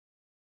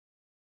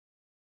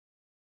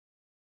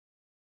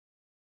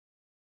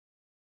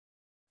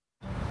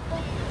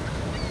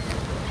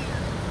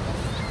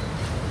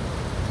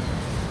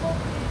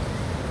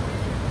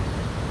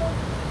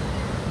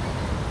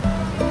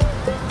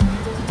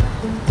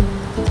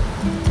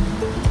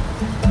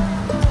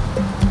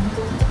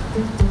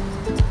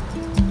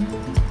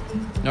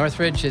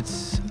Northridge,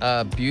 it's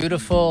a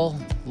beautiful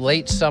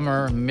late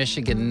summer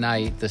Michigan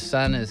night. The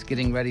sun is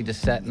getting ready to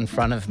set in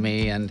front of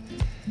me, and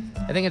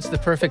I think it's the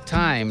perfect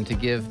time to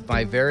give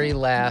my very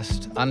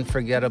last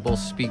unforgettable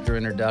speaker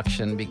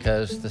introduction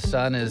because the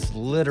sun is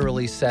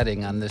literally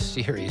setting on this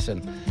series.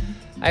 And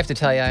I have to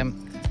tell you,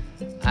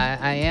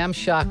 I am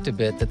shocked a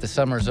bit that the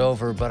summer's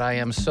over, but I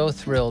am so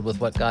thrilled with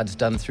what God's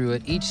done through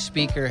it. Each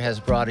speaker has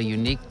brought a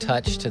unique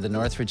touch to the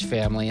Northridge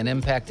family and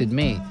impacted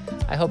me.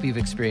 I hope you've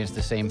experienced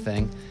the same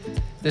thing.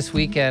 This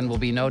weekend will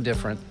be no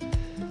different.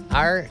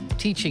 Our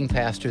teaching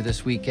pastor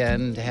this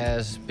weekend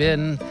has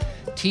been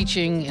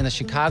teaching in the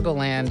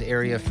Chicagoland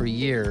area for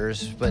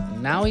years, but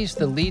now he's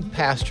the lead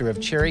pastor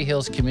of Cherry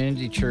Hills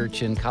Community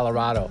Church in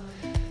Colorado.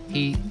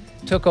 He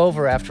took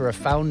over after a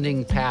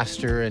founding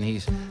pastor, and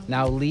he's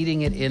now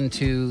leading it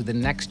into the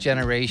next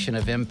generation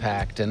of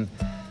impact. And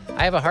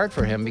I have a heart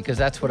for him because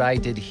that's what I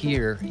did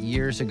here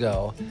years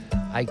ago.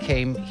 I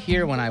came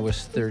here when I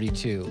was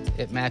 32.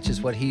 It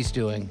matches what he's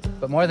doing.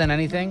 But more than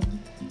anything,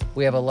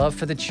 we have a love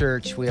for the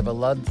church, we have a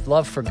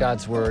love for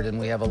God's word, and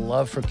we have a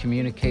love for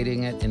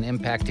communicating it in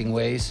impacting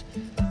ways.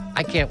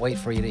 I can't wait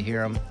for you to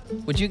hear him.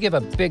 Would you give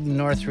a big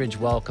Northridge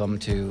welcome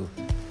to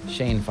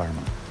Shane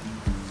Farma?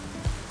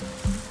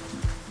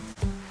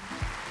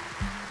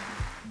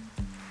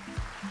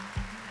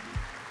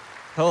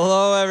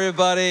 Hello,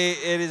 everybody.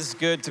 It is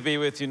good to be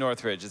with you,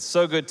 Northridge. It's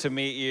so good to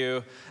meet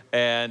you.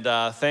 And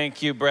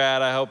thank you,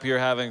 Brad. I hope you're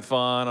having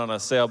fun on a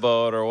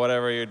sailboat or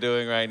whatever you're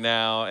doing right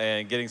now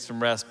and getting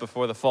some rest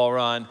before the fall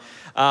run.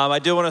 I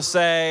do want to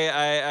say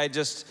I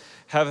just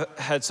have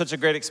had such a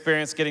great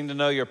experience getting to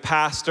know your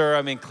pastor.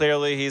 I mean,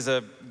 clearly he's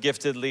a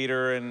gifted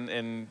leader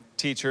and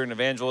teacher and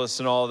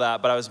evangelist and all of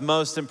that, but I was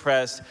most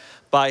impressed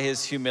by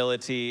his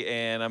humility,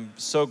 and I'm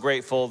so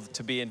grateful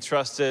to be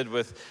entrusted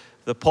with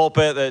the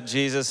pulpit that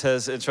Jesus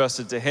has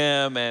entrusted to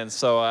him, and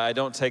so I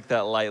don't take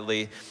that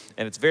lightly.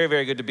 And it's very,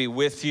 very good to be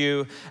with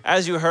you.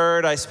 As you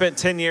heard, I spent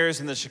 10 years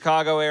in the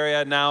Chicago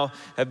area, now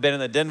have been in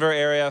the Denver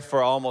area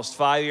for almost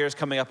 5 years,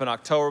 coming up in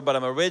October, but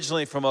I'm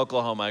originally from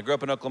Oklahoma. I grew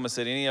up in Oklahoma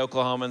City. Any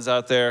Oklahomans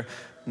out there?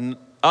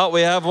 Oh,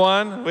 we have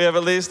one? We have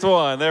at least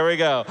one. There we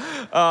go.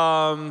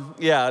 Not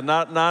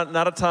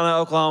a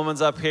ton of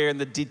Oklahomans up here in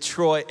the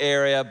Detroit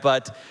area,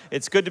 but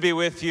it's good to be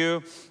with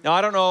you. Now,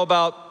 I don't know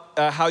about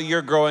how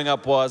your growing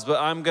up was,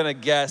 but I'm going to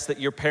guess that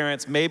your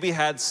parents maybe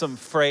had some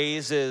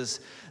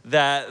phrases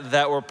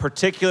that were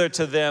particular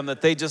to them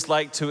that they just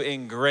like to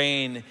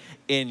ingrain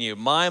in you.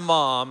 My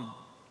mom,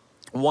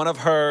 one of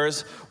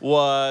hers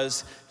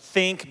was,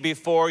 think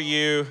before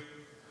you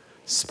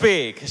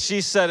speak. She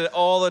said it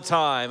all the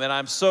time, and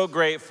I'm so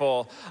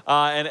grateful.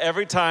 And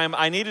every time,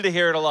 I needed to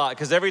hear it a lot,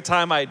 because every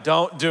time I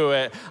don't do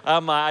it,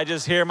 I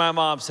just hear my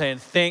mom saying,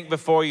 think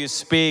before you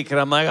speak. And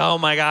I'm like, oh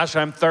my gosh,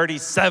 I'm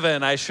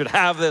 37. I should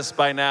have this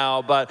by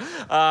now. But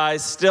I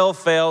still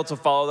fail to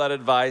follow that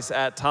advice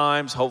at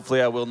times.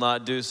 Hopefully I will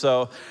not do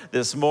so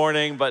this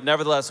morning. But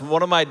nevertheless,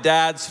 one of my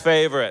dad's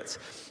favorites,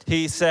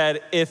 he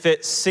said, if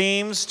it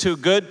seems too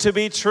good to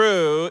be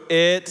true,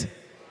 it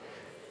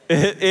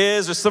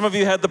is, or some of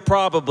you had the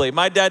probably.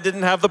 My dad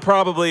didn't have the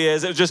probably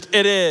is. It was just,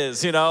 it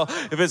is,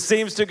 If it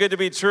seems too good to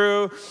be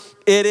true,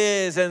 it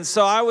is. And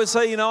so I would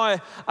say,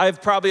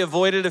 I've probably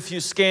avoided a few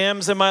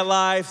scams in my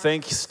life,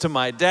 thanks to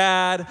my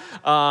dad.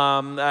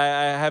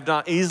 I have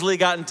not easily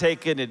gotten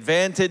taken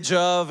advantage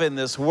of in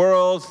this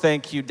world.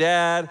 Thank you,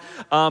 Dad.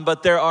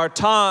 But there are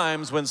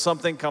times when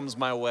something comes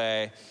my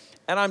way,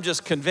 and I'm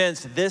just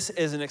convinced this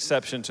is an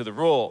exception to the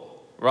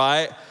rule,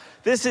 right?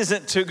 This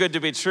isn't too good to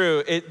be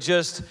true. It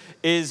just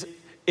is.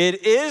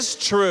 It is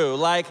true.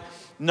 Like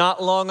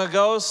not long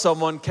ago,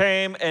 someone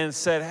came and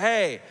said,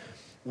 hey,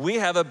 we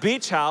have a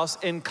beach house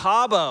in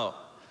Cabo.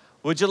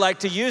 Would you like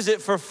to use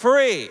it for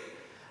free?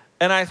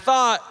 And I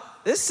thought,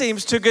 this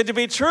seems too good to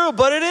be true,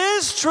 but it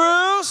is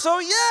true. So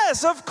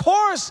yes, of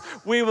course,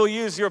 we will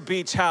use your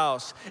beach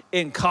house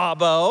in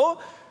Cabo.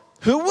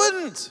 Who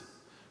wouldn't?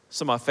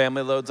 So my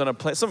family loads on a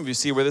plane. Some of you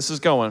see where this is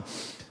going.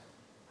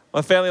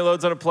 My family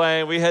loads on a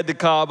plane. We head to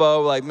Cabo.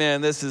 Like,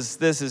 man, this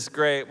is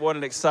great. What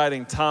an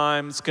exciting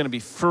time. It's going to be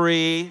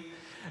free.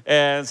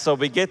 And so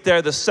we get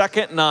there the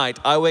second night.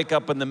 I wake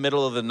up in the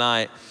middle of the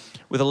night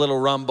with a little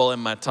rumble in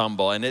my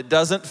tumble. And it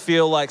doesn't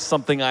feel like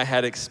something I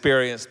had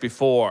experienced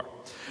before.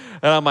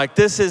 And I'm like,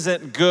 this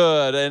isn't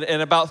good.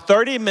 And about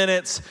 30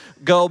 minutes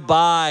go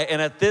by.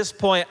 And at this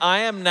point, I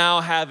am now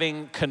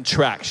having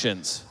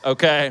contractions,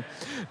 okay?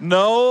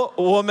 No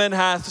woman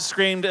hath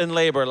screamed in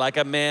labor like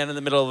a man in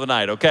the middle of the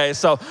night, okay?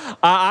 So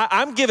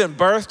I'm giving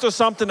birth to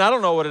something. I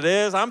don't know what it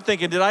is. I'm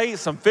thinking, did I eat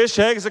some fish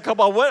eggs?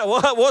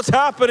 What's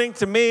happening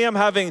to me? I'm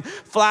having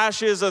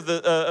flashes of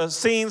the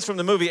scenes from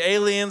the movie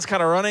Aliens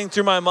kind of running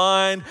through my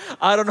mind.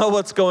 I don't know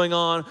what's going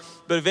on.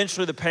 But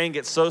eventually the pain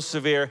gets so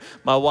severe,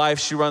 my wife,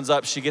 she runs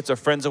up, she gets her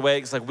friends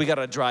awake. It's like, we got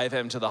to drive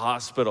him to the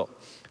hospital.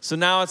 So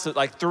now it's at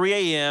like 3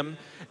 a.m.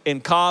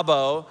 in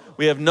Cabo.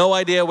 We have no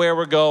idea where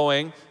we're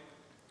going.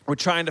 we're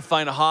trying to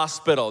find a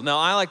hospital. Now,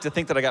 I like to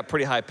think that I got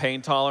pretty high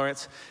pain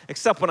tolerance,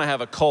 except when I have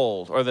a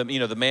cold or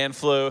the man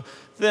flu.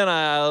 Then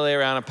I lay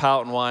around and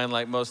pout and whine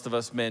like most of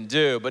us men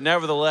do. But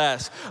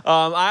nevertheless,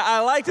 I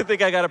like to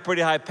think I got a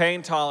pretty high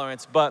pain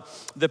tolerance, but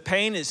the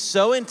pain is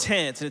so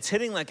intense, and it's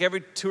hitting like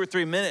every 2 or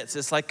 3 minutes.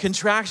 It's like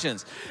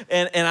contractions,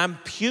 and I'm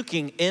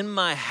puking in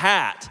my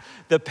hat.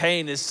 The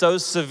pain is so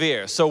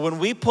severe. So when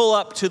we pull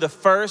up to the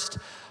first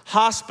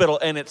hospital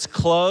and it's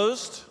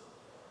closed,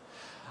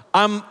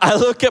 I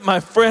look at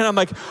my friend, I'm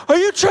like, are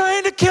you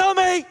trying to kill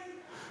me?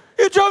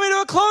 You drove me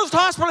to a closed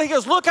hospital. He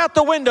goes, look out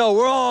the window,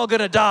 we're all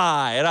gonna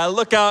die. And I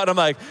look out and I'm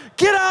like,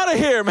 get out of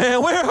here,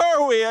 man, where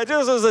are we? It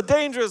was a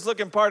dangerous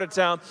looking part of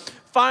town.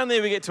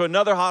 Finally, we get to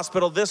another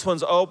hospital. This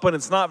one's open,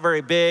 it's not very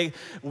big.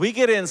 We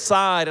get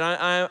inside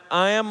and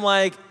I am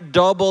like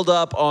doubled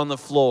up on the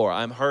floor.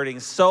 I'm hurting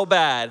so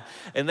bad,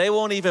 and they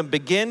won't even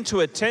begin to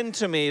attend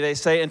to me, they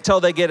say, until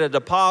they get a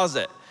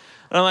deposit.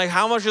 And I'm like,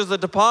 how much is the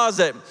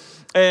deposit?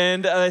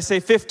 And they say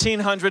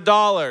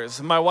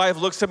 $1,500. My wife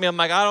looks at me. I'm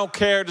like, I don't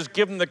care. Just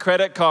give them the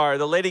credit card.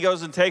 The lady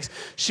goes and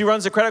she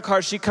runs the credit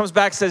card. She comes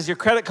back, says, your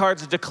credit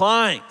card's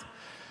declined.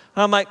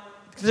 And I'm like,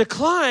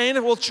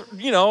 declined? Well,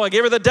 I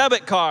gave her the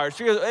debit card.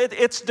 She goes,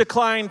 it's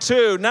declined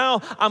too.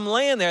 Now I'm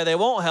laying there. They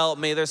won't help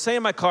me. They're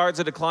saying my card's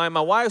a decline. My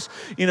wife's,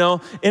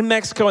 in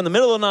Mexico in the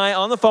middle of the night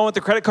on the phone with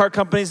the credit card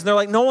companies. And they're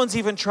like, no one's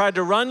even tried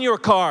to run your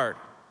card.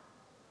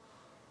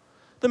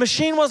 The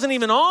machine wasn't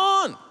even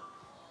on.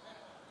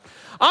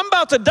 I'm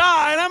about to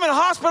die, and I'm in a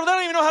hospital. They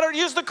don't even know how to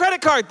use the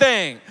credit card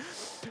thing.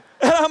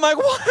 And I'm like,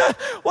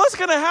 what's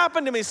going to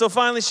happen to me? So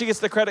finally, she gets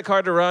the credit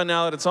card to run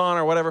now that it's on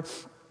or whatever.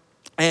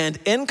 And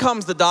in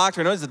comes the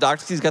doctor. He's the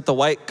doctor. He's got the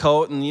white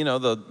coat and,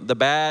 the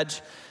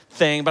badge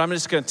thing. But I'm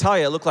just going to tell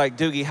you, it looked like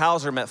Doogie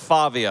Howser met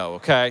Fabio,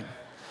 okay?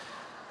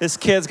 This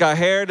kid's got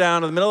hair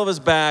down in the middle of his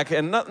back,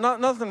 and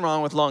nothing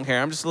wrong with long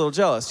hair. I'm just a little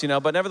jealous,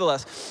 but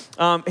nevertheless,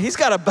 he's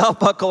got a belt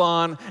buckle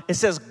on. It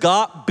says,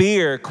 got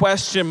beer, ?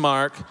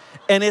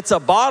 And it's a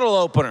bottle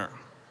opener.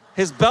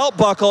 His belt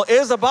buckle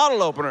is a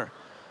bottle opener.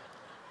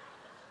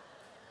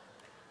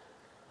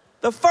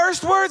 The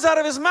first words out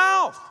of his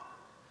mouth,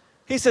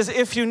 he says,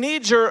 if you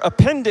need your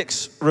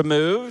appendix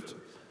removed,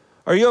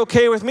 are you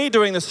okay with me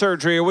doing the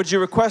surgery, or would you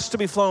request to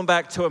be flown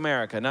back to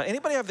America? Now,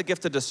 anybody have the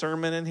gift of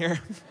discernment in here?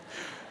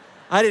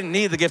 I didn't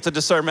need the gift of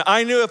discernment.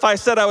 I knew if I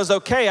said I was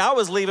okay, I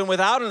was leaving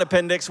without an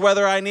appendix,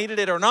 whether I needed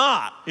it or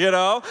not,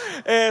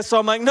 And so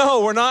I'm like,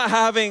 no, we're not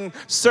having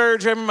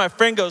surgery. My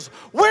friend goes,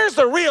 where's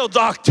the real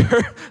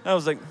doctor? I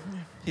was like,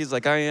 he's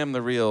like, I am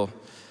the real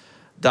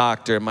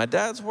doctor. My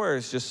dad's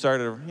words just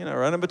started,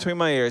 running between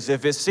my ears.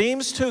 If it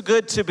seems too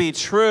good to be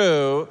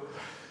true,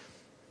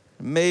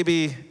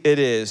 maybe it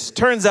is.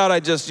 Turns out I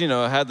just,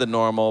 had the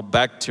normal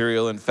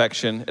bacterial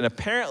infection, and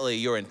apparently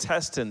your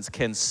intestines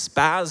can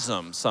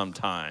spasm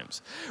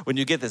sometimes. When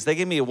you get this, they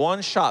gave me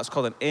one shot. It's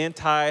called an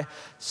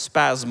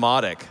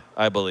anti-spasmodic,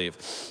 I believe.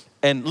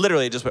 And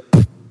literally it just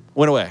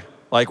went away,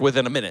 like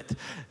within a minute.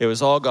 It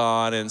was all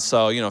gone, and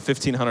so,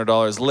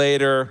 $1,500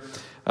 later,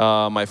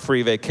 my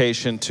free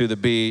vacation to the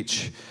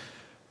beach.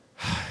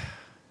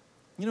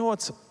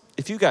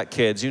 If you got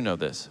kids, you know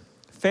this.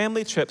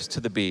 Family trips to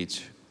the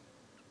beach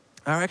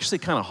are actually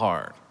kind of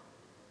hard.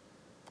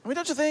 I mean,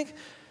 don't you think?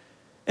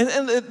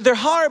 And they're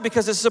hard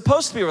because it's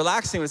supposed to be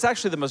relaxing, but it's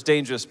actually the most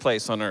dangerous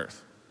place on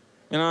earth.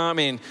 You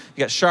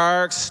got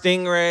sharks,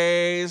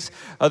 stingrays,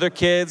 other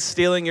kids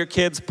stealing your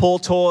kids' pool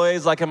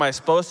toys. Like, am I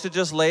supposed to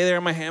just lay there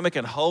in my hammock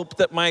and hope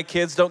that my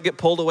kids don't get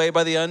pulled away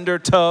by the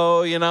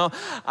undertow,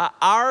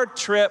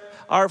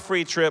 Our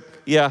free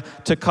trip,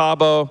 to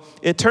Cabo,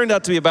 it turned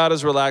out to be about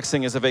as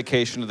relaxing as a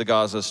vacation to the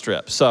Gaza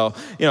Strip. So,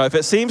 if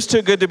it seems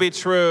too good to be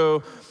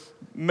true,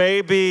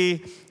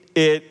 maybe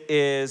it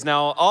is.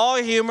 Now, all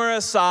humor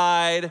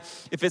aside,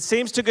 if it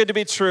seems too good to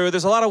be true,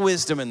 there's a lot of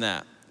wisdom in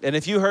that. And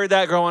if you heard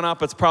that growing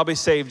up, it's probably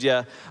saved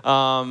you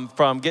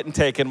from getting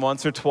taken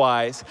once or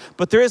twice.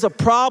 But there is a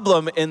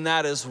problem in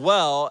that as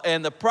well.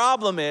 And the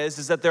problem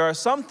is that there are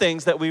some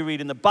things that we read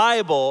in the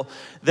Bible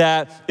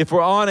that, if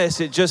we're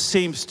honest, it just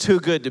seems too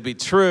good to be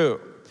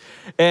true.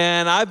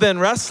 And I've been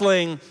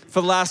wrestling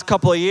for the last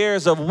couple of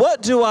years of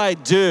what do I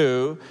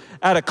do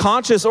at a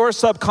conscious or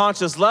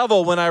subconscious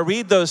level when I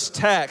read those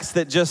texts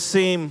that just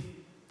seem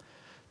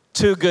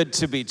too good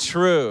to be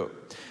true.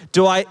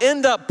 Do I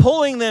end up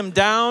pulling them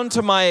down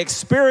to my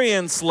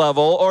experience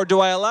level, or do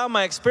I allow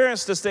my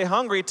experience to stay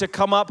hungry to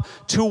come up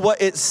to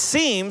what it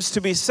seems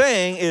to be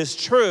saying is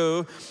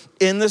true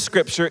in the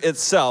scripture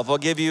itself? I'll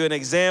give you an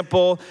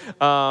example.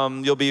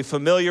 You'll be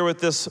familiar with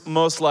this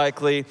most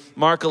likely.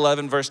 Mark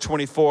 11, verse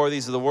 24.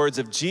 These are the words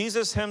of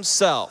Jesus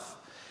himself.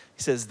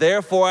 He says,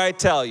 therefore I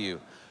tell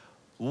you,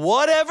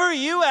 whatever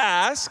you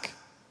ask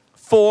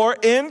for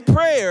in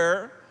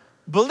prayer,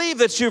 believe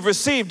that you've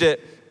received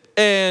it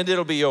and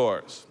it'll be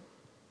yours.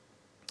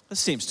 This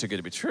seems too good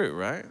to be true,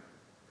 right?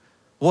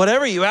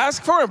 Whatever you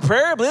ask for in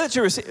prayer, believe that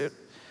you receive it.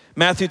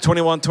 Matthew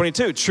 21,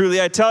 22. Truly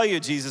I tell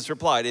you, Jesus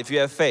replied, if you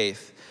have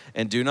faith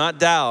and do not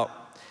doubt,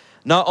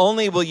 Not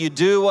only will you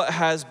do what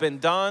has been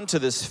done to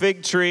this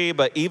fig tree,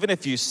 but even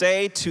if you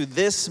say to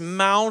this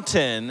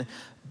mountain,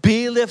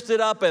 be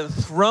lifted up and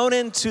thrown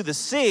into the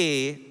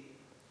sea,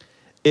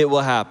 it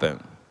will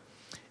happen.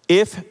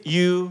 If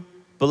you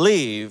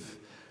believe,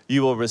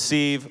 you will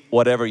receive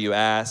whatever you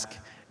ask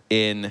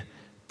in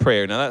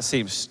prayer. Now that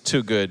seems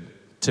too good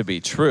to be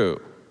true,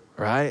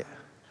 right?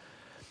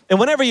 And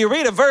whenever you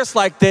read a verse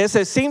like this,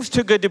 it seems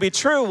too good to be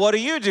true, what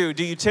do?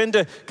 Do you tend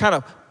to kind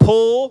of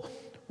pull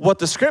what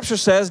the scripture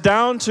says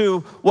down to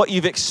what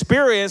you've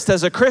experienced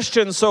as a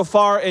Christian so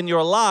far in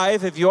your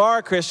life, if you are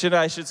a Christian,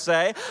 I should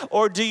say,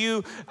 or do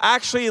you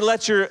actually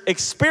let your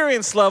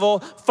experience level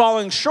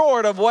falling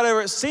short of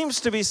whatever it seems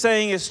to be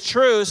saying is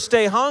true,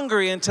 stay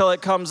hungry until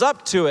it comes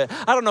up to it?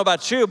 I don't know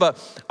about you, but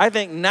I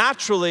think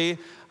naturally,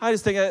 I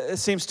just think it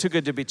seems too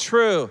good to be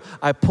true.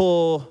 I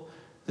pull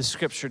the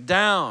scripture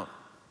down.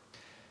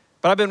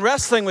 But I've been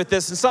wrestling with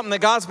this, and something that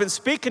God's been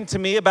speaking to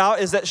me about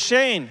is that,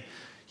 Shane,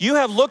 you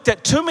have looked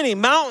at too many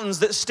mountains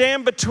that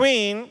stand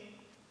between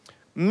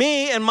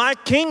me and my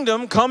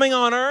kingdom coming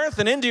on earth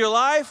and into your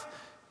life,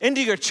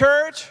 into your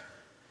church,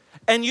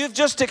 and you've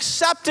just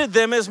accepted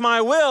them as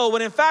my will,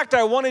 when in fact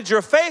I wanted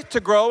your faith to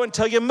grow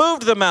until you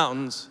moved the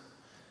mountains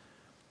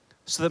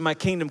so that my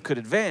kingdom could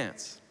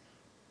advance.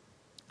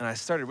 And I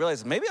started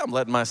realizing maybe I'm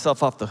letting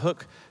myself off the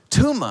hook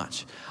too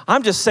much.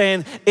 I'm just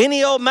saying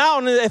any old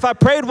mountain, if I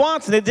prayed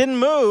once and it didn't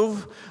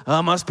move,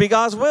 must be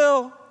God's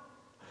will.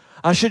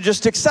 I should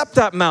just accept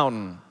that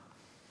mountain.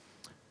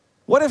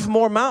 What if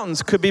more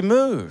mountains could be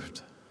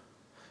moved?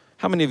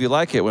 How many of you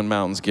like it when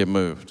mountains get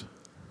moved?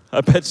 I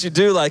bet you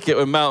do like it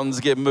when mountains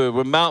get moved,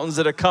 when mountains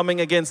that are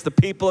coming against the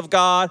people of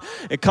God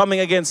and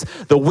coming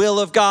against the will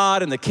of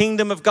God and the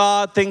kingdom of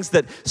God, things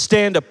that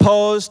stand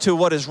opposed to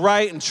what is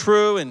right and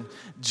true and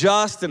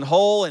just and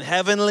whole and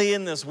heavenly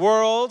in this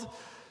world.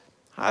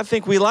 I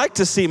think we like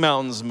to see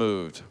mountains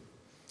moved.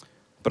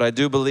 But I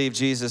do believe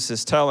Jesus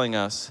is telling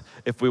us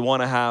if we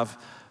want to have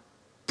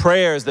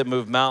prayers that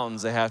move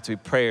mountains, they have to be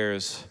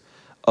prayers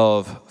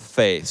of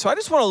faith. So I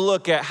just want to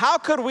look at how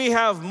could we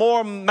have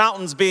more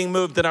mountains being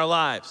moved in our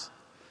lives?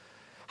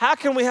 How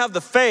can we have the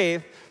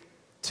faith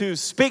to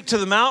speak to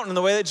the mountain in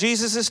the way that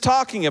Jesus is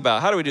talking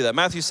about? How do we do that?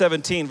 Matthew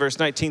 17, verse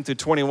 19 through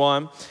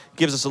 21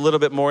 gives us a little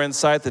bit more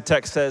insight. The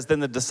text says,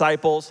 then the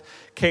disciples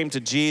came to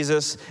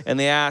Jesus and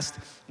they asked,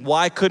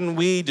 why couldn't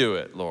we do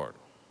it, Lord?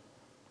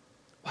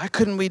 Why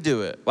couldn't we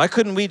do it? Why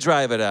couldn't we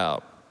drive it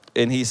out?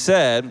 And he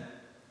said,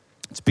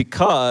 it's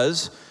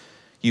because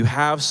you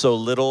have so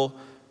little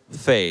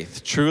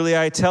faith. Truly,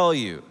 I tell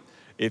you,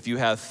 if you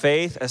have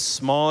faith as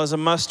small as a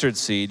mustard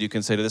seed, you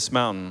can say to this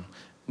mountain,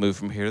 move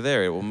from here to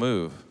there, it will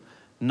move.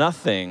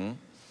 Nothing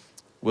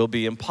will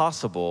be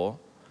impossible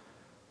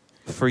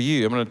for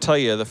you. I'm going to tell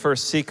you the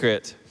first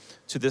secret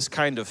to this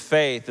kind of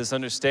faith is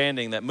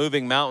understanding that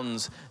moving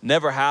mountains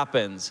never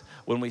happens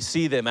when we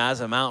see them as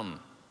a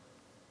mountain.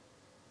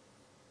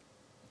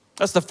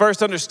 That's the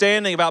first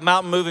understanding about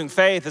mountain moving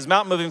faith, is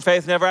mountain moving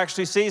faith never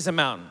actually sees a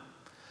mountain.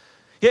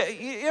 Yeah,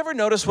 you ever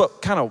notice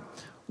what kind of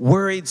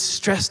worried,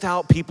 stressed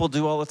out people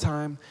do all the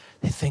time?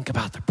 They think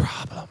about the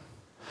problem.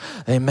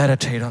 They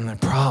meditate on their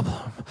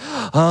problem.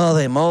 Oh,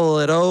 they mull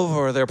it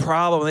over, their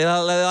problem. They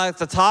like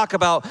to talk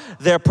about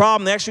their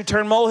problem. They actually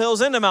turn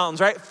molehills into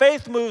mountains, right?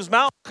 Faith moves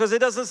mountains because it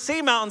doesn't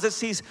see mountains. It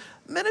sees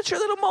miniature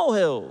little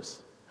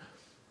molehills.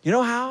 You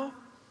know how?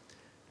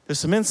 There's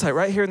some insight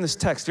right here in this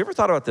text. Have you ever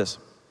thought about this?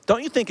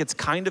 Don't you think it's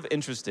kind of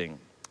interesting?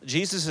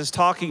 Jesus is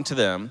talking to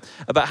them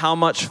about how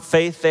much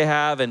faith they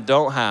have and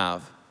don't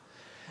have.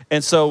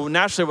 And so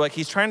naturally,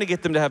 he's trying to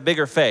get them to have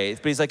bigger faith,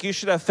 but he's like, you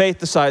should have faith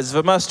the size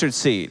of a mustard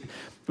seed,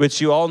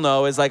 which you all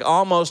know is like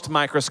almost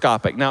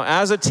microscopic. Now,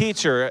 as a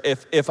teacher,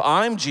 if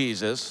I'm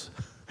Jesus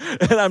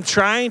and I'm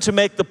trying to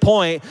make the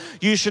point,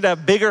 you should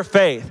have bigger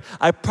faith,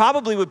 I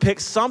probably would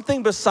pick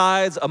something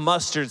besides a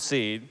mustard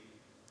seed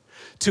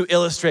to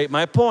illustrate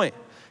my point.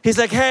 He's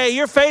like, hey,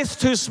 your faith's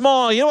too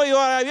small. You know what you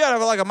ought to have? You ought to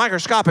have like a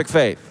microscopic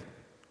faith.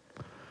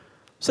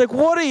 It's like,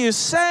 what are you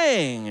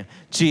saying,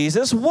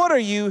 Jesus? What are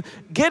you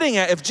getting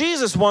at? If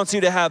Jesus wants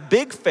you to have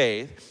big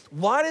faith,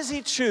 why does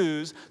he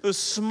choose the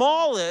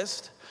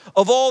smallest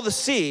of all the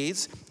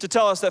seeds to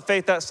tell us that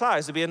faith that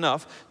size would be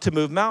enough to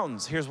move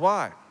mountains? Here's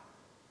why.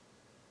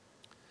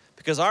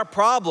 Because our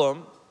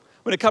problem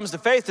when it comes to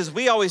faith is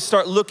we always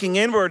start looking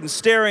inward and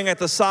staring at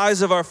the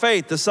size of our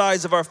faith, the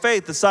size of our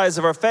faith, the size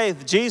of our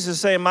faith. Jesus is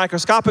saying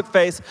microscopic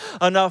faith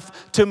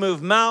enough to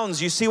move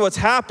mountains. You see what's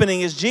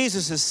happening is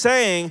Jesus is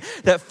saying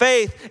that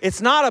faith, it's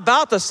not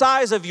about the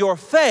size of your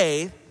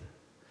faith,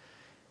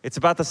 it's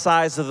about the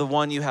size of the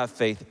one you have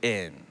faith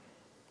in.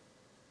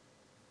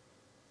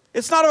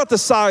 It's not about the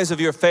size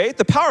of your faith.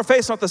 The power of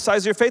faith is not the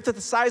size of your faith, it's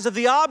the size of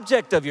the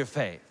object of your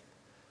faith.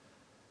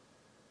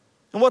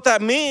 And what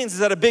that means is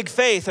that a big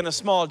faith and a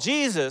small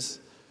Jesus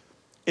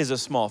is a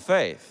small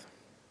faith.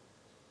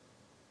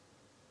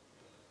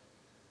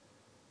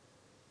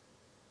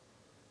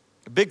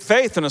 A big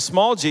faith and a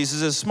small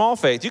Jesus is small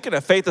faith. You can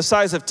have faith the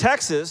size of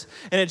Texas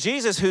and a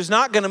Jesus who's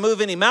not going to move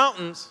any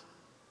mountains,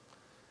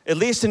 at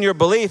least in your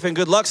belief, and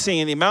good luck seeing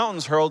any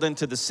mountains hurled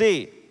into the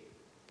sea.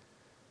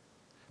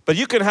 But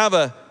you can have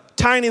a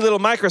tiny little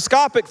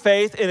microscopic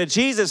faith in a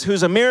Jesus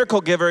who's a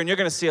miracle giver, and you're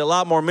going to see a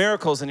lot more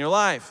miracles in your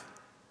life.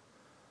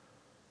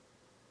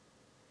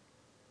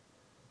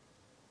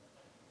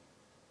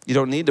 You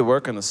don't need to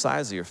work on the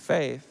size of your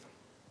faith.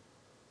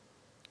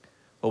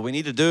 What we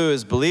need to do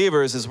as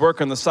believers is work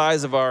on the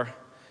size of our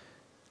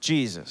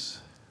Jesus.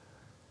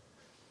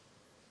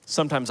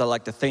 Sometimes I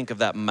like to think of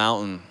that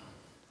mountain,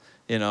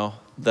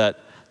 that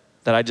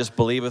I just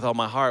believe with all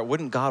my heart.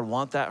 Wouldn't God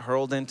want that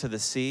hurled into the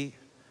sea?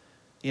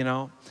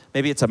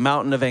 Maybe it's a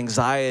mountain of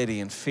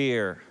anxiety and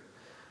fear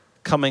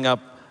coming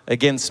up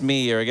against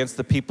me or against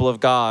the people of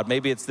God.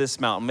 Maybe it's this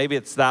mountain, maybe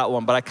it's that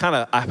one, but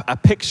I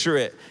picture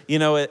it,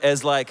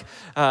 as like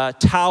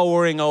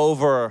towering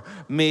over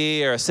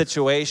me or a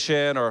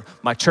situation or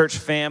my church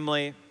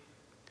family.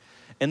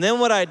 And then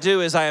what I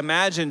do is I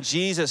imagine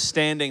Jesus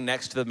standing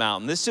next to the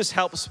mountain. This just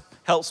helps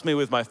me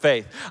with my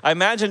faith. I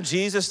imagine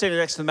Jesus standing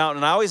next to the mountain,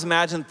 and I always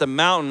imagine the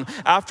mountain,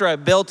 after I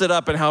built it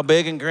up and how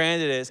big and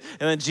grand it is,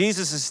 and then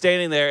Jesus is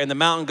standing there and the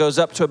mountain goes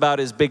up to about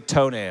his big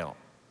toenail.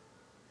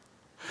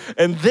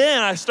 And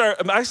then I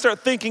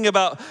start thinking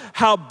about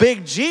how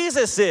big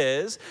Jesus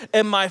is,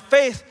 and my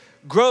faith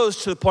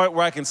grows to the point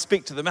where I can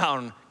speak to the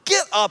mountain,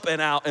 get up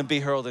and out and be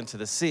hurled into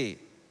the sea.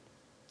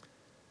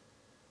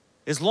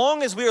 As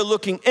long as we are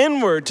looking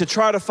inward to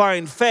try to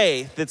find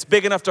faith that's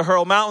big enough to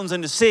hurl mountains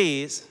into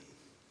seas,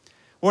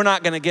 we're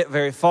not going to get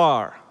very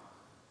far.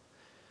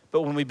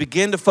 But when we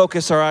begin to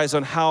focus our eyes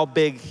on how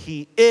big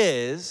he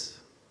is,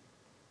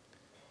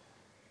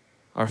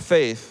 our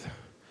faith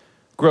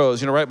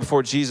grows. Right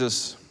before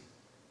Jesus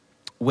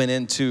went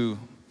into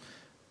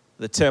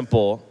the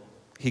temple,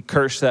 he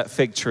cursed that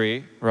fig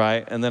tree,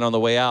 right? And then on the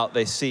way out,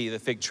 they see the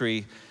fig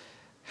tree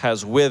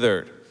has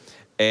withered.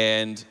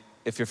 And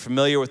if you're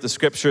familiar with the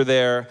scripture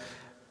there,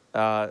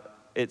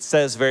 it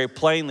says very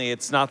plainly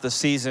it's not the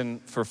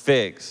season for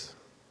figs.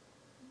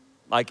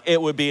 Like,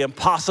 it would be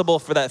impossible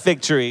for that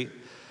fig tree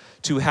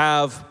to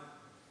have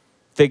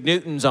fig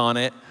Newtons on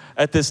it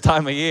at this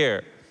time of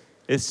year.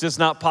 It's just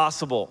not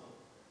possible.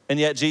 And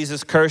yet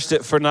Jesus cursed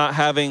it for not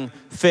having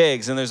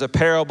figs. And there's a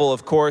parable,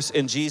 of course,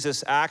 in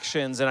Jesus'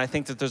 actions. And I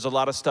think that there's a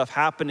lot of stuff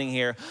happening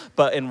here.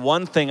 But in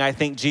one thing I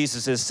think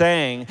Jesus is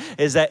saying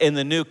is that in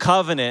the new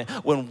covenant,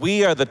 when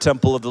we are the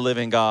temple of the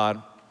living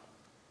God,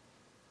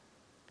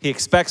 he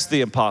expects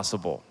the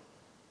impossible.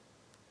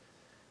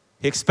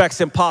 He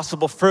expects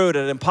impossible fruit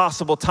at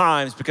impossible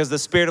times, because the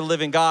Spirit of the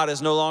living God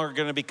is no longer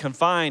going to be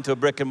confined to a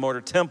brick and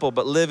mortar temple,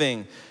 but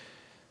living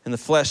in the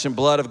flesh and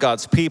blood of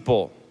God's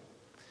people.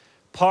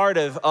 Part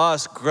of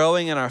us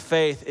growing in our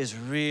faith is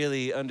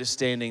really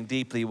understanding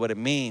deeply what it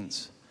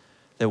means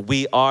that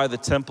we are the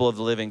temple of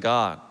the living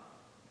God.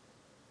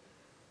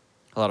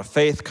 A lot of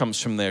faith comes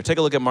from there. Take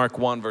a look at Mark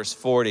 1, verse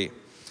 40. It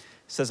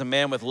says, a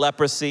man with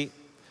leprosy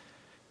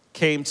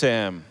came to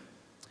him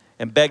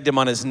and begged him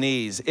on his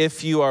knees,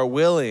 if you are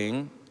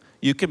willing,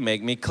 you can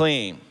make me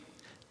clean.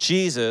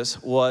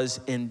 Jesus was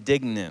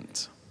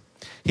indignant.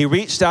 He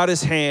reached out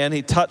his hand,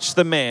 he touched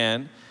the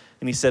man,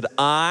 and he said,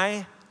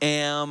 I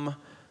am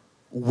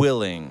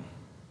willing.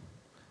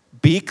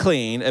 Be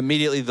clean.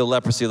 Immediately the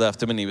leprosy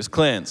left him and he was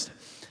cleansed.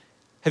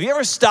 Have you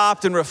ever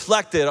stopped and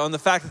reflected on the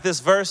fact that this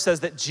verse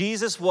says that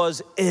Jesus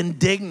was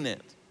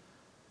indignant?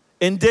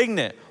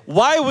 Indignant.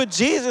 Why would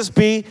Jesus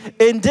be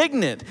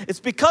indignant?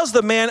 It's because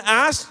the man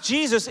asked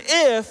Jesus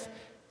if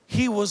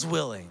he was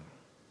willing.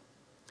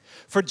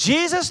 For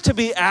Jesus to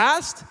be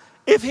asked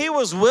if he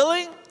was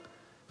willing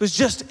was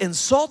just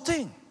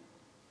insulting.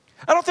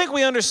 I don't think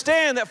we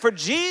understand that for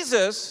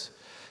Jesus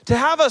to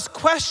have us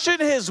question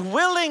his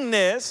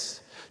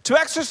willingness to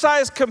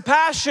exercise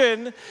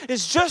compassion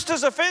is just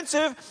as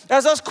offensive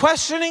as us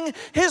questioning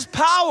his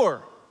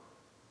power.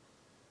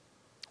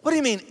 What do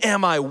you mean,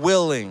 am I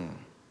willing?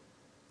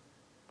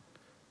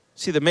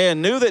 See, the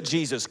man knew that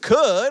Jesus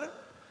could.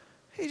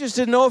 He just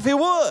didn't know if he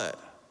would.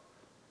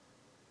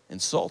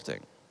 Insulting.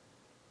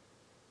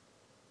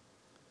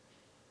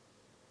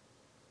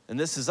 And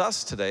this is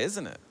us today,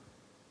 isn't it?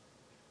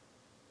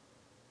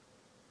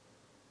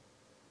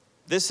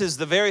 This is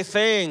the very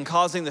thing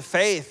causing the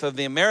faith of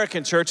the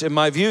American church, in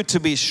my view, to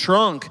be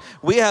shrunk.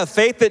 We have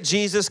faith that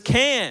Jesus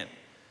can.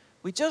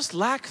 We just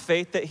lack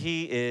faith that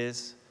he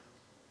is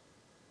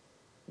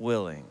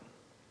willing.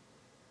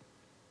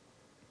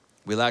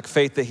 We lack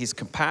faith that he's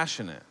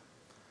compassionate.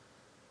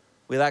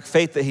 We lack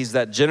faith that he's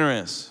that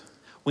generous.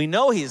 We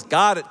know he's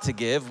got it to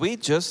give. We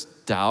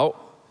just doubt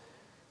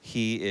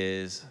he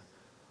is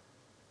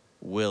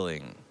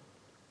willing.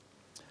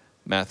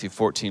 Matthew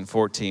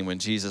 14:14, when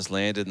Jesus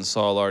landed and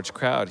saw a large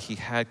crowd, he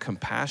had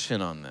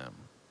compassion on them.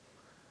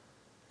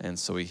 And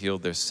so he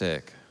healed their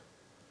sick.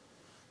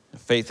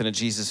 Faith in a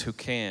Jesus who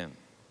can,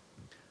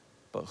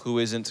 but who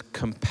isn't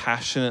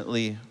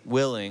compassionately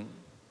willing.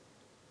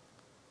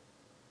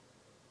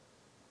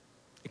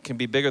 It can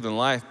be bigger than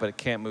life, but it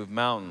can't move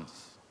mountains.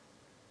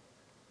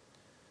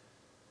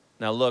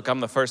 Now look, I'm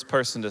the first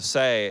person to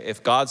say,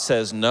 if God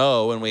says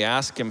no when we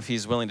ask him if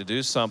he's willing to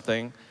do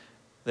something,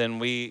 then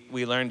we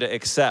learn to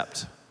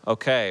accept.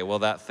 Okay, well,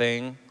 that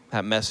thing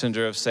that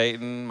messenger of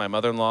Satan, my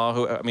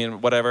mother-in-law,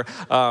 whatever,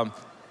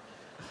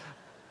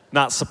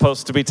 not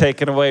supposed to be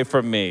taken away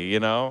from me, you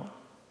know?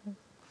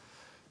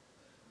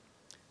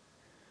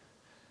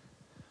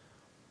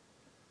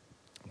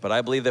 But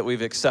I believe that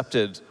we've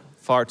accepted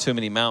far too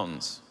many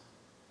mountains.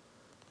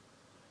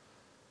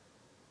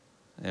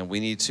 And we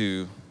need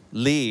to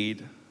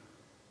lead,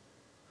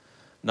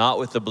 not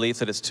with the belief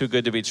that it's too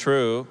good to be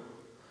true,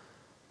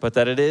 but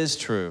that it is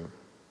true.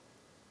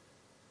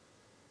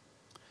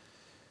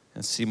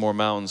 And see more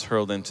mountains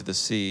hurled into the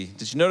sea.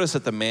 Did you notice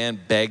that the man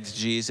begged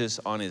Jesus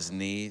on his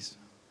knees?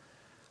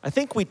 I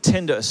think we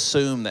tend to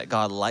assume that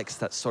God likes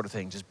that sort of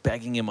thing, just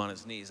begging him on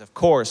his knees. Of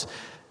course,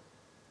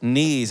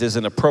 knees is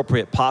an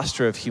appropriate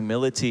posture of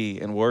humility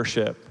and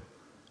worship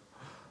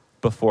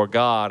before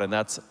God, and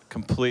that's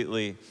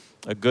completely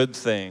a good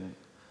thing.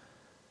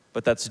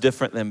 But that's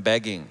different than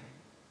begging.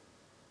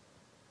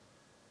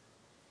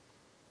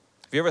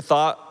 Have you ever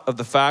thought of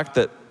the fact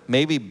that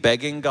maybe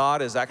begging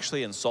God is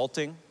actually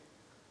insulting?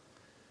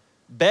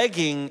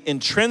 Begging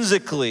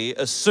intrinsically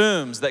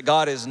assumes that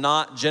God is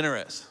not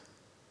generous.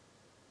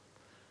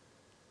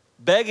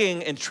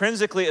 Begging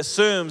intrinsically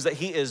assumes that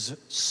he is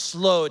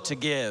slow to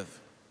give.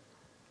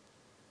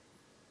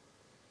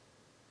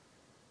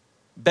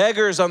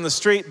 Beggars on the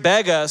street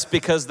beg us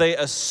because they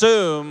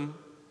assume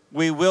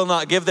we will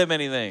not give them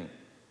anything.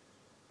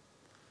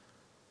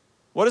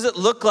 What does it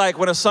look like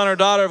when a son or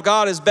daughter of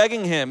God is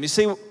begging him? You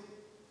see,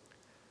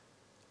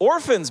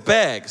 orphans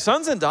beg.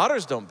 Sons and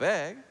daughters don't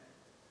beg.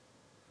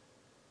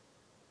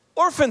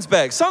 Orphans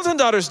beg. Sons and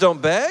daughters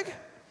don't beg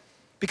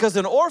because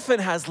an orphan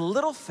has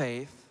little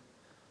faith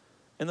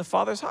in the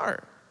father's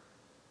heart.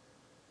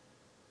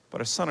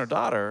 But a son or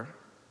daughter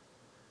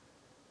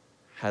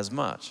has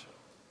much.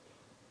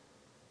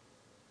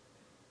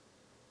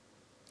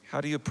 How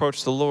do you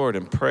approach the Lord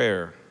in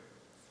prayer?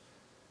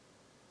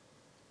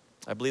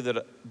 I believe that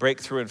a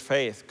breakthrough in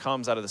faith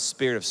comes out of the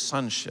spirit of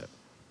sonship,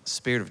 the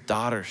spirit of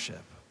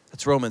daughtership.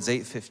 That's Romans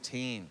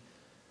 8:15.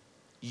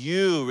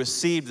 You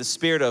received the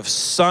spirit of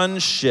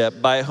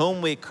sonship by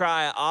whom we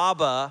cry,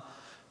 Abba,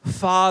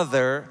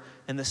 Father,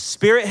 and the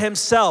Spirit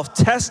himself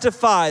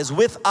testifies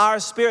with our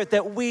spirit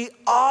that we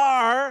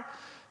are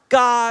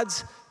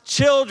God's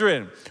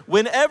children.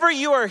 Whenever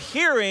you are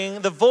hearing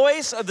the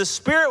voice of the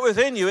Spirit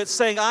within you, it's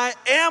saying, I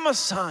am a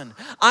son,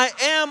 I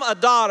am a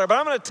daughter. But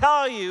I'm going to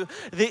tell you,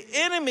 the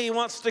enemy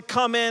wants to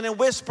come in and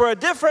whisper a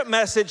different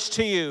message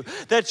to you,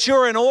 that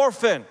you're an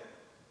orphan.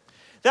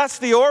 That's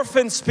the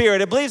orphan spirit.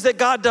 It believes that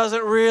God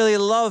doesn't really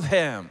love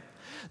him.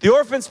 The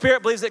orphan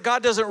spirit believes that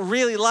God doesn't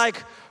really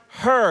like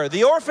her.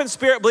 The orphan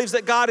spirit believes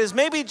that God is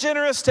maybe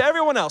generous to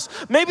everyone else,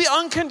 maybe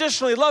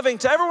unconditionally loving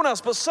to everyone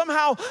else, but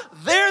somehow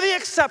they're the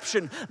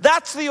exception.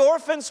 That's the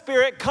orphan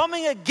spirit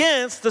coming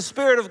against the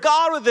Spirit of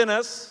God within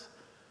us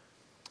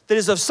that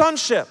is of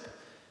sonship,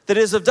 that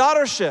is of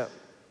daughtership.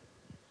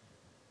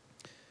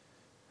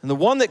 And the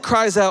one that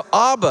cries out,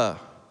 Abba,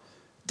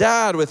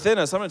 Dad, within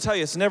us, I'm going to tell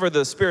you, it's never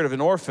the spirit of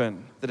an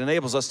orphan that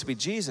enables us to be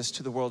Jesus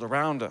to the world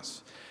around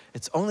us.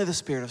 It's only the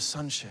spirit of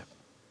sonship.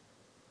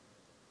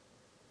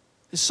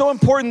 It's so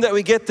important that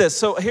we get this.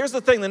 So here's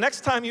the thing. The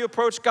next time you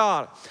approach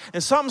God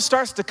and something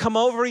starts to come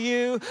over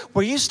you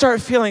where you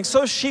start feeling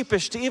so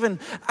sheepish to even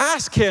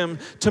ask him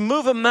to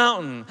move a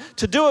mountain,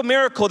 to do a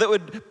miracle that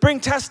would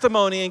bring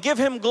testimony and give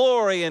him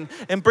glory and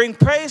bring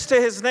praise to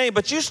his name,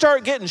 but you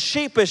start getting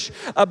sheepish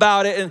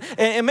about it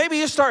and maybe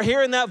you start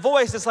hearing that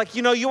voice. It's like,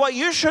 you know what?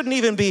 You shouldn't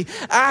even be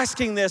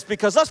asking this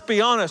because let's be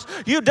honest,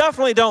 you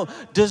definitely don't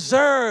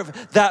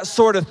deserve that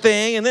sort of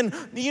thing. And then,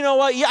 you know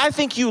what? I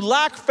think you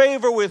lack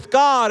favor with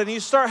God and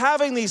you start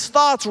having these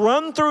thoughts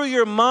run through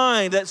your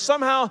mind that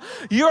somehow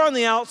you're on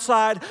the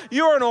outside,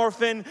 you're an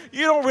orphan,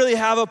 you don't really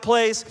have a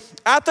place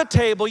at the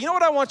table. You know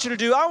what I want you to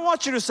do? I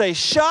want you to say,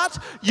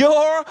 shut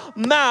your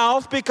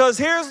mouth, because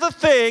here's the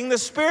thing, the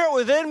Spirit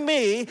within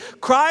me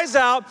cries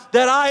out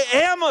that I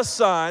am a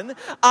son,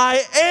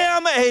 I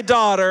am a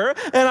daughter,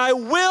 and I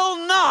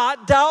will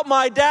not doubt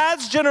my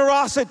dad's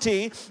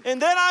generosity.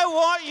 And then I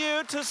want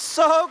you to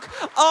soak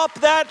up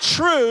that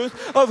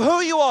truth of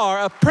who you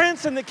are, a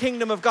prince in the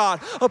kingdom of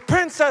God, a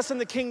princess in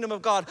the kingdom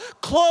of God,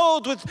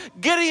 clothed with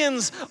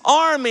Gideon's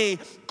army,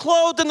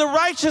 clothed in the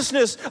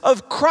righteousness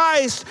of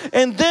Christ,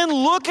 and then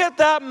look at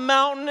that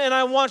mountain and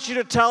I want you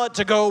to tell it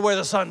to go where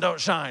the sun don't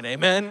shine.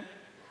 Amen?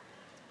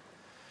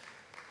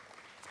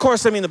 Of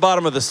course, I mean the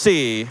bottom of the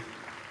sea.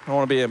 I don't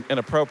want to be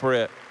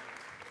inappropriate.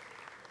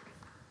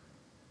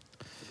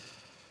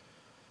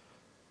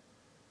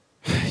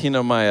 You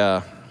know,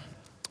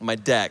 my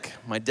deck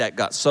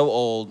got so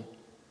old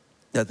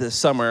that this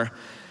summer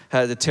I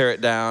had to tear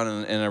it down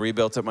and I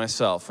rebuilt it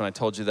myself. And I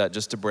told you that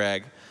just to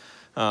brag.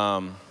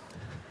 I'm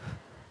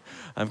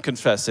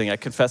confessing. I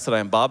confess that I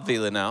am Bob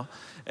Vila now.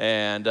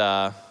 And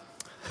I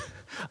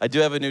do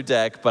have a new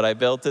deck, but I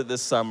built it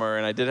this summer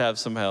and I did have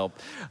some help.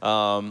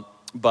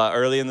 But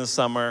early in the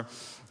summer,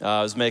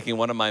 I was making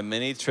one of my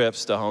many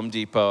trips to Home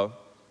Depot.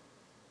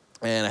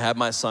 And I had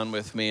my son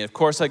with me. Of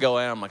course, I go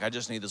in. I'm like, I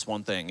just need this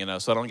one thing,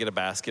 so I don't get a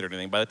basket or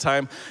anything. By the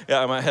time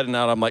I'm heading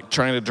out, I'm like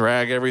trying to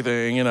drag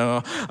everything,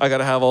 I got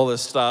to have all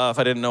this stuff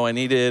I didn't know I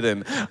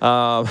needed.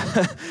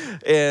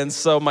 And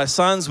so my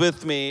son's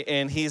with me,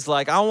 and he's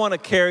like, I want to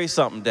carry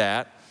something,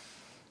 Dad.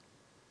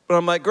 But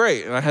I'm like,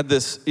 great. And I had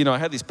I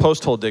had these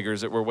post hole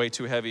diggers that were way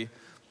too heavy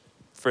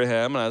for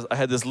him. And I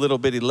had this little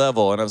bitty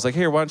level. And I was like,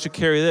 here, why don't you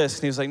carry this?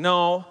 And he was like,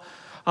 no,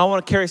 I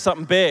want to carry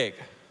something big.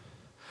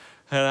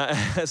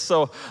 And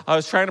so I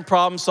was trying to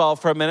problem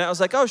solve for a minute. I was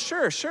like, oh,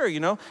 sure.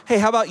 Hey,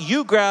 how about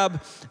you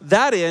grab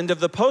that end of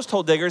the post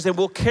hole diggers and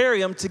we'll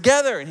carry them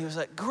together? And he was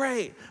like,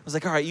 great. I was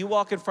like, all right, you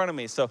walk in front of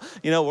me. So,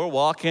 we're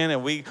walking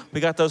and we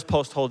got those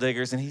post hole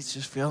diggers, and he's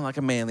just feeling like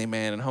a manly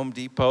man in Home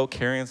Depot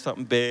carrying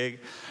something big.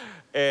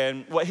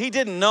 And what he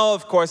didn't know,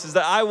 of course, is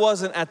that I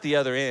wasn't at the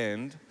other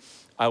end.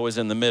 I was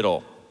in the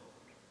middle.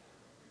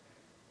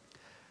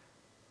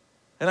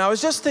 And I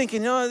was just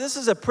thinking, this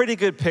is a pretty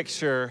good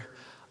picture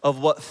of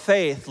what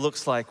faith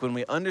looks like when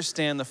we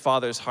understand the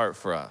Father's heart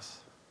for us.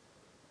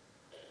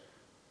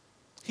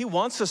 He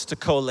wants us to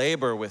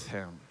co-labor with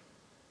him.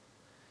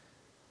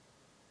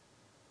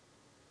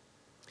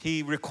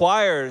 He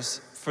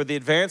requires, for the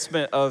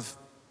advancement of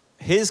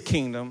his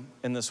kingdom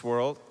in this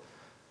world,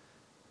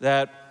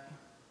 that,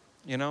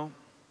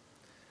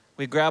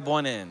 we grab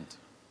one end.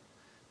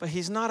 But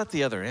he's not at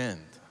the other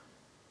end.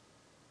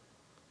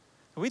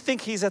 If we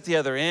think he's at the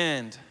other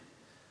end,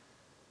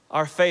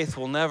 our faith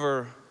will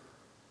never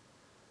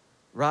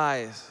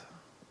rise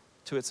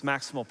to its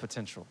maximal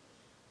potential.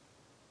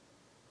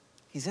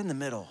 He's in the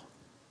middle.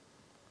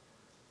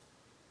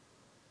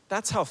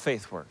 That's how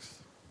faith works.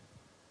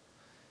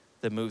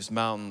 That moves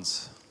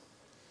mountains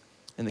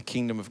in the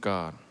kingdom of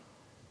God.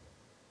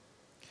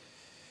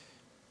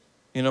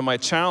 My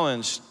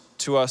challenge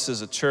to us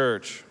as a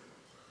church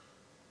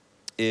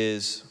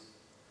is,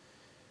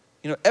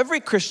 every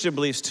Christian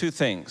believes two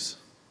things.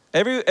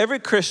 Every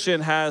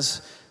Christian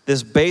has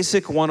this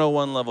basic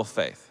 101 level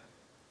faith.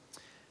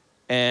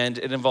 And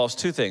it involves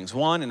two things.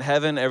 One, in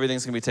heaven,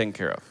 everything's going to be taken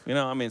care of.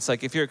 It's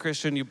like if you're a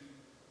Christian,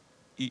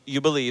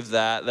 you believe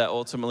that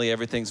ultimately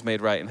everything's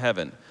made right in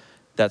heaven.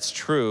 That's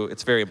true.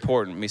 It's very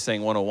important. Me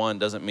saying 101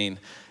 doesn't mean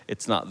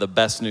it's not the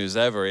best news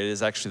ever. It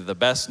is actually the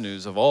best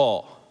news of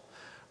all.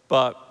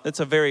 But it's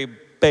a very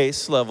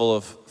base level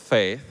of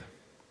faith.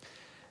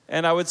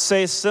 And I would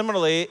say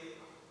similarly,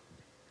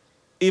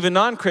 even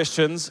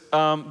non-Christians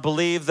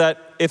believe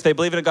that if they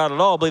believe in a God at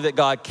all, believe that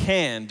God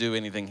can do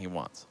anything he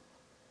wants.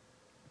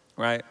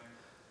 Right?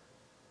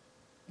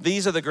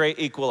 These are the great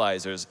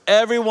equalizers.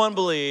 Everyone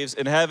believes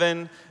in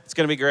heaven, it's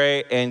going to be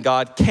great, and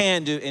God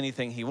can do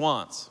anything he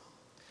wants.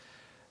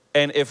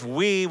 And if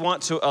we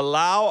want to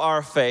allow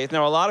our faith,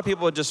 now a lot of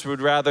people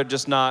would rather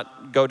just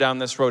not go down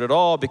this road at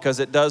all, because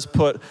it does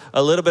put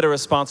a little bit of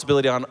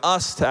responsibility on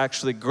us to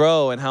actually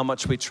grow in how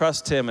much we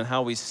trust him and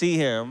how we see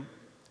him.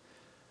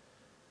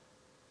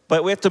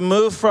 But we have to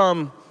move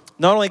from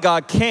not only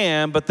God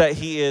can, but that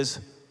he is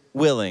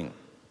willing.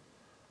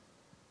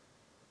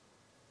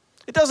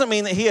 It doesn't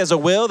mean that he has a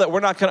will that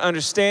we're not going to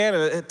understand.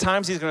 At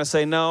times he's going to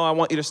say, no, I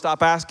want you to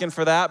stop asking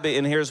for that,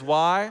 and here's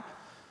why.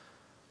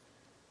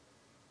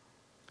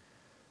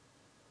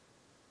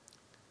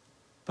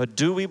 But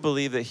do we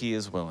believe that he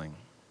is willing?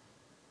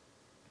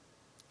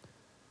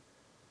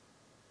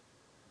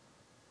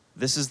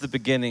 This is the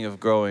beginning of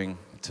growing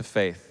to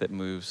faith that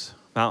moves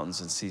mountains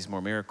and sees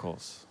more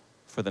miracles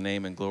for the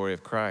name and glory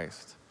of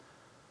Christ.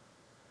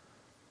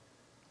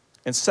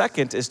 And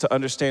second is to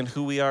understand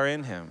who we are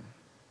in him.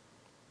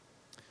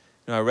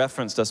 I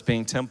referenced us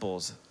being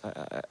temples.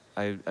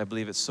 I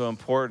believe it's so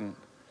important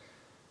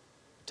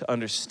to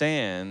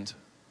understand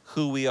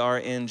who we are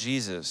in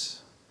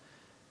Jesus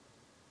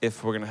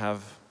if we're going to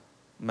have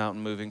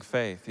mountain-moving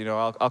faith.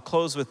 I'll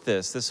close with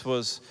this. This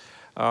was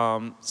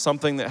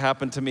something that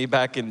happened to me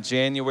back in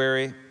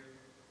January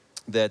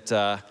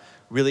that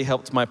really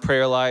helped my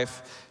prayer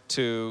life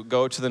to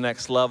go to the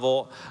next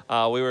level.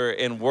 We were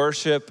in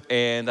worship,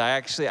 and I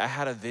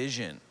had a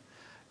vision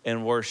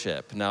in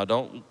worship. Now,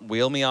 don't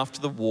wheel me off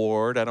to the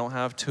ward. I don't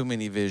have too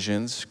many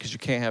visions, because you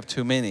can't have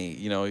too many.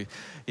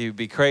 You'd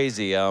be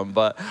crazy.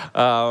 But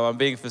I'm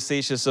being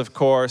facetious, of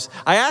course.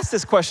 I asked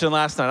this question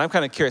last night. I'm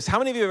kind of curious. How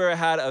many of you have ever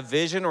had a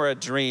vision or a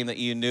dream that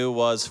you knew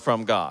was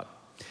from God?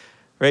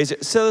 Raise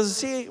it. So,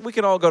 see, we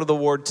can all go to the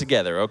ward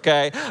together,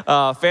 okay?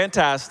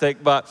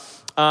 Fantastic. But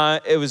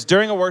it was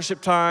during a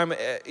worship time,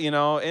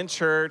 in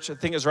church. I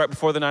think it was right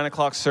before the 9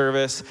 o'clock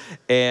service.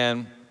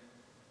 And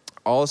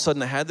all of a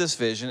sudden I had this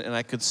vision, and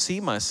I could see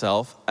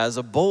myself as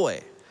a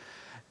boy.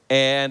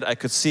 And I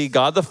could see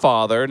God the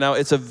Father. Now,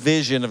 it's a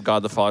vision of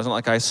God the Father. It's not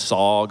like I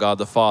saw God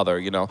the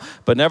Father,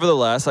 But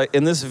nevertheless,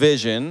 in this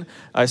vision,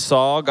 I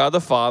saw God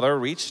the Father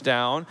reach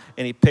down,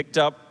 and he picked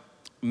up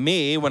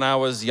me when I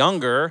was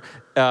younger,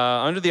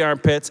 under the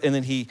armpits, and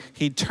then he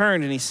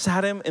turned and he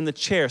sat him in the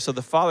chair. So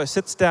the father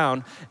sits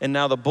down, and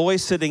now the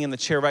boy's sitting in the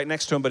chair right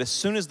next to him. But as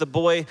soon as the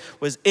boy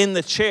was in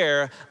the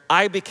chair,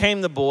 I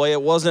became the boy.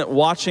 It wasn't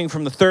watching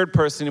from the third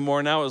person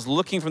anymore. Now it was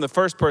looking from the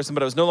first person,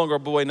 but I was no longer a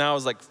boy. Now I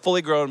was like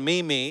fully grown,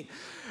 me.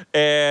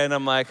 And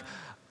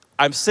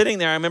I'm sitting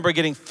there. I remember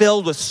getting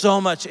filled with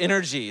so much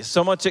energy,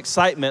 so much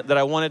excitement that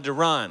I wanted to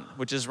run,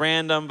 which is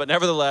random, but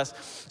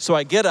nevertheless. So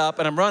I get up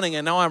and I'm running,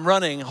 and now I'm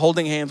running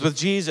holding hands with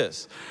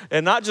Jesus.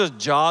 And not just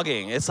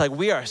jogging. It's like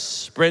we are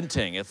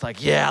sprinting. It's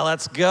like, yeah,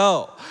 let's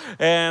go.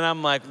 And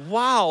I'm like,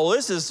 wow,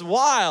 this is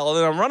wild.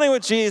 And I'm running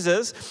with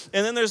Jesus,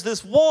 and then there's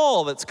this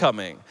wall that's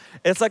coming.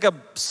 It's like a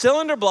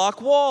cylinder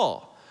block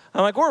wall.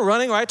 I'm like, we're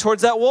running right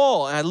towards that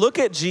wall. And I look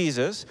at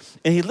Jesus,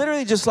 and he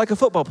literally, just like a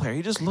football player,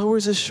 he just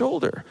lowers his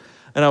shoulder.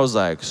 And I was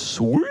like,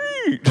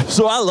 sweet.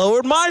 So I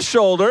lowered my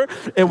shoulder,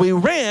 and we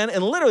ran,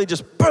 and literally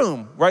just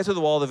boom, right through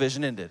the wall, the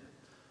vision ended.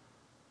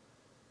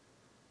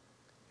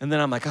 And then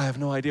I'm like, I have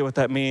no idea what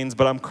that means,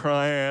 but I'm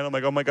crying. I'm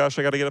like, oh my gosh,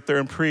 I got to get up there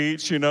and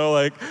preach,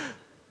 like,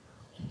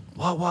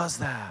 what was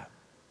that?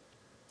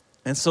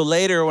 And so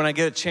later, when I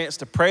get a chance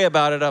to pray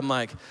about it, I'm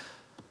like,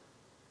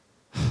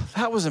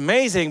 that was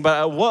amazing,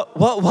 but what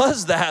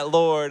was that,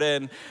 Lord?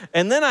 And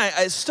then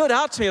it stood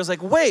out to me. I was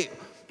like, wait,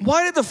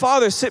 why did the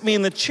Father sit me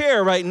in the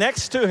chair right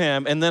next to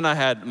him? And then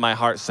my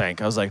heart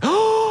sank. I was like,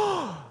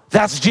 oh,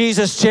 that's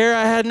Jesus' chair.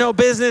 I had no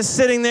business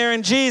sitting there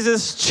in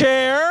Jesus'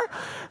 chair.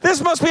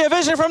 This must be a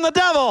vision from the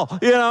devil,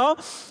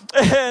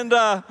 And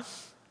all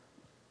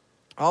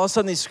of a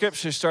sudden, these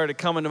scriptures started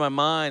coming to my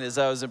mind as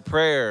I was in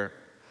prayer.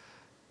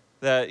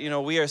 That,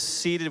 we are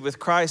seated with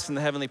Christ in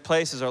the heavenly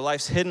places. Our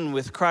life's hidden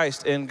with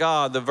Christ in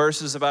God. The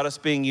verses about us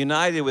being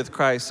united with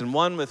Christ and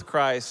one with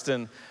Christ.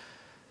 And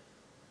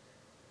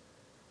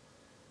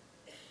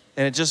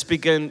it just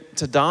began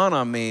to dawn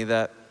on me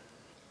that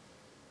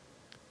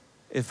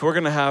if we're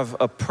going to have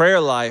a prayer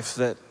life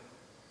that,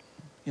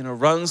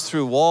 runs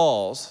through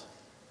walls,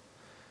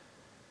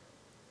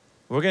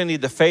 we're going to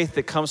need the faith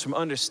that comes from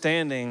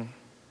understanding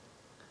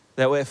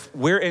that if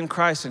we're in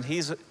Christ and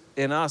he's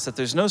in us, that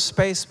there's no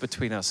space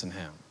between us and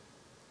him.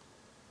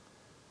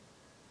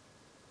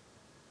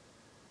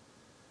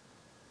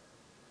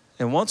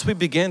 And once we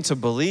begin to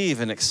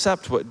believe and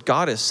accept what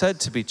God has said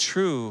to be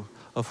true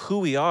of who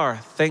we are,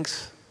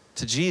 thanks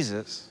to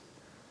Jesus,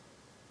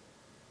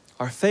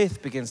 our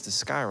faith begins to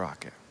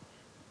skyrocket.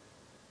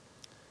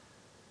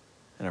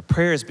 And our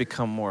prayers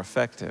become more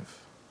effective.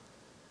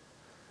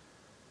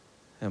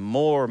 And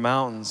more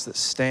mountains that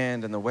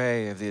stand in the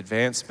way of the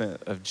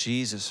advancement of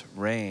Jesus'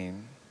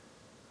 reign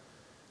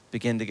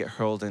begin to get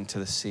hurled into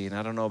the sea. And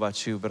I don't know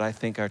about you, but I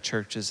think our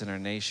churches and our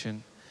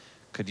nation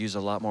could use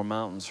a lot more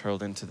mountains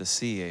hurled into the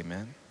sea,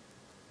 amen?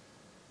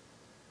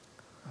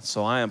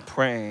 So I am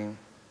praying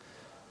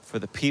for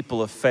the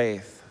people of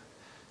faith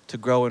to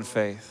grow in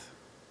faith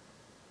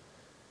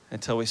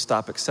until we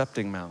stop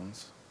accepting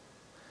mountains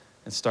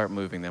and start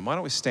moving them. Why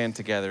don't we stand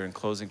together in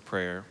closing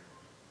prayer?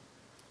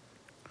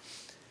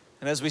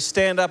 And as we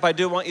stand up, I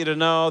do want you to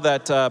know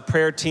that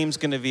prayer team's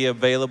going to be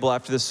available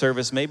after this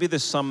service. Maybe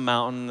there's some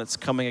mountain that's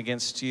coming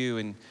against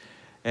you,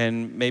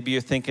 and maybe you're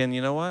thinking,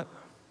 you know what?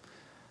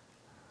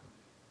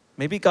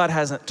 Maybe God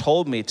hasn't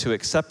told me to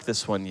accept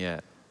this one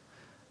yet,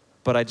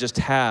 but I just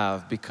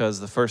have because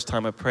the first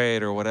time I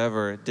prayed or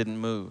whatever, it didn't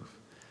move.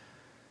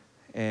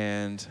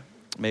 And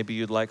maybe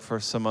you'd like for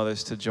some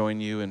others to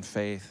join you in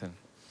faith and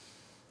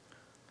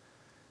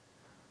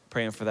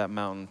praying for that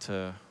mountain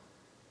to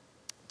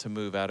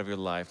move out of your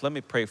life. Let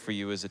me pray for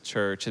you as a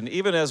church. And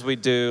even as we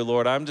do,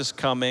 Lord, I'm just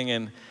coming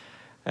and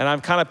I'm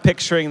kind of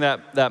picturing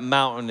that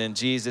mountain and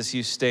Jesus,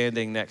 you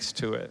standing next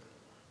to it.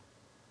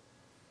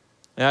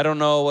 And I don't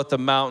know what the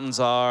mountains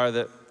are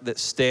that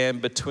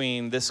stand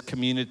between this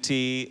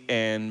community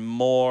and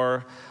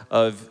more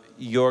of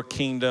your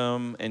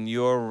kingdom and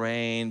your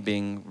reign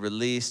being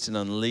released and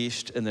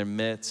unleashed in their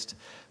midst,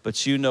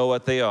 but you know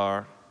what they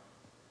are.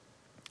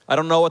 I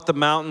don't know what the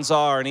mountains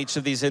are in each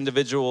of these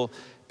individual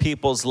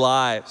people's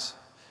lives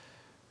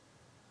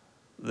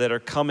that are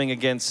coming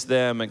against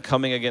them and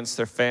coming against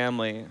their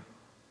family,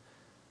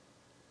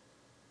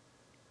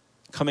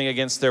 coming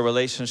against their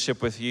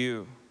relationship with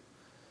you,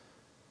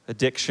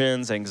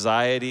 addictions,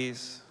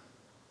 anxieties,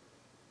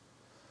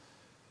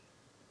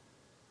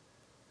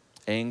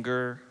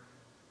 anger,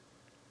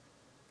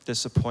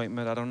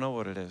 disappointment. I don't know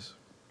what it is,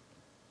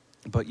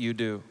 but you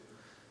do.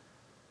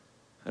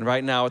 And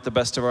right now, at the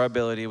best of our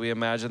ability, we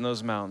imagine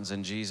those mountains.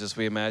 And Jesus,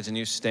 we imagine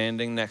you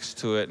standing next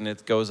to it, and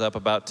it goes up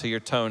about to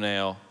your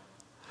toenail.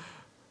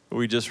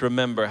 We just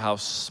remember how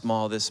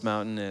small this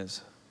mountain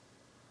is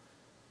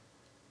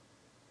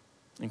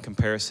in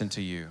comparison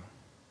to you.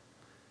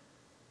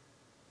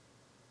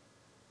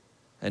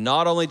 And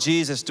not only,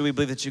 Jesus, do we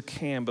believe that you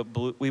can,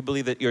 but we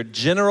believe that your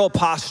general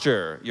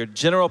posture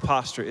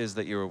is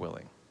that you are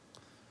willing.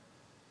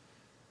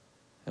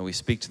 And we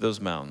speak to those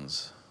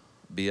mountains,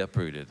 be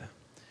uprooted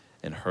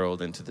and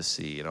hurled into the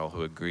sea. And all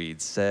who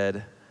agreed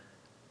said,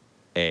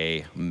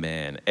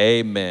 Amen.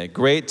 Amen.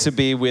 Great to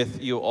be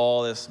with you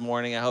all this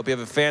morning. I hope you have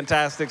a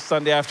fantastic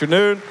Sunday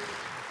afternoon.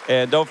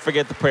 And don't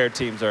forget the prayer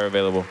teams are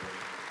available.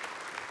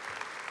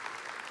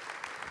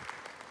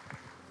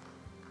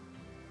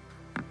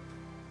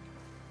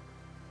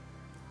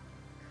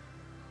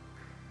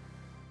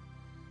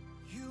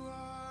 You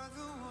are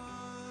the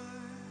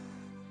one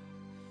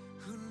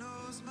who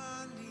knows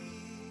my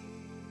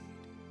need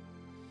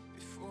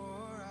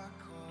before I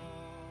call.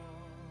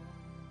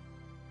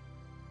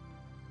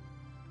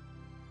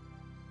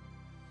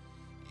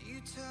 You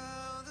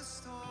tell the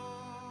storm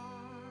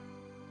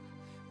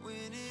when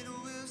it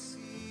will cease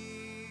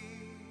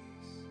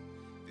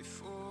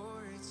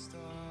before it starts.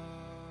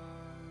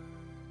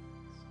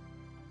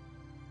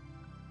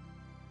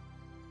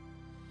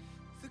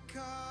 The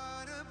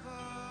God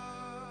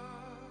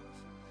above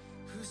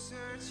who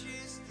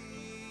searches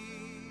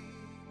deep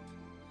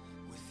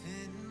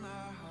within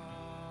my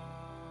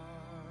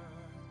heart.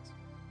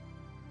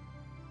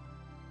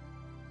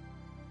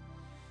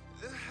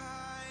 The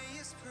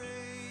highest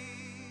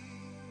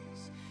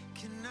praise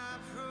cannot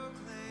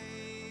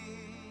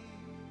proclaim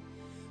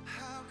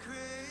how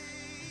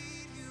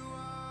great you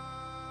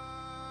are.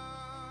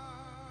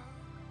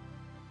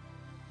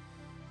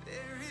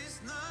 There is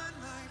none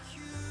like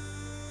you,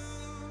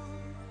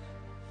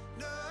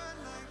 none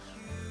like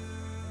you,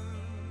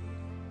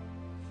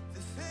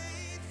 the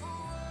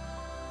faithful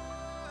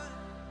one,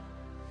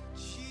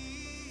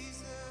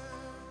 Jesus.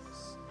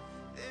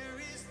 There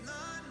is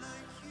none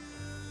like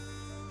you,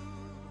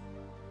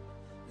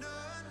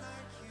 none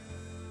like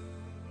you,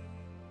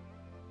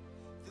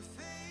 the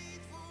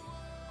faithful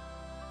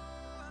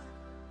one,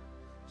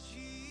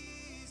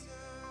 Jesus.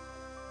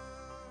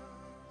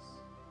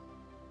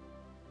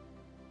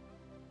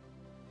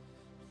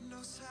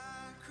 No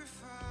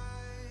sacrifice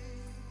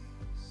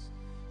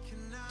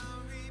can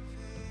now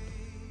repay